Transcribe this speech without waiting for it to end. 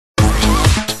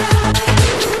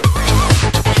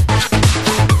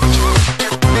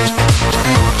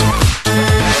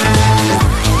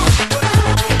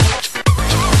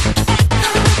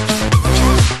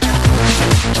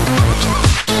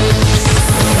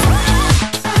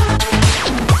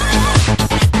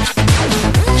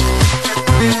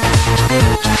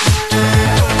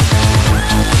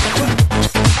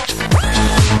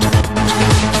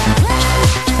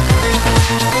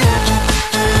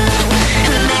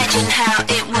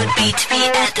be to be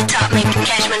at the top, making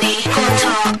cash money. Going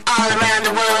tall all around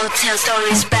the world, tell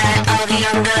stories about all the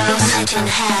young girls. Imagine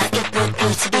how it would be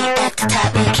to be at the top,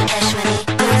 making cash money.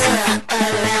 Going tall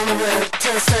all around the world,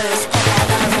 tell stories about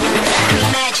all the young girls.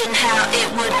 Imagine how it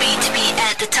would be to be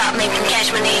at the top, making cash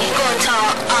money. Going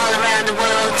tall all around the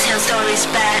world, tell stories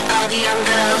about all the young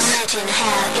girls. Imagine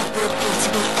how it would be to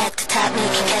be at the top,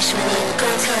 making cash money.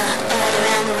 Going tall all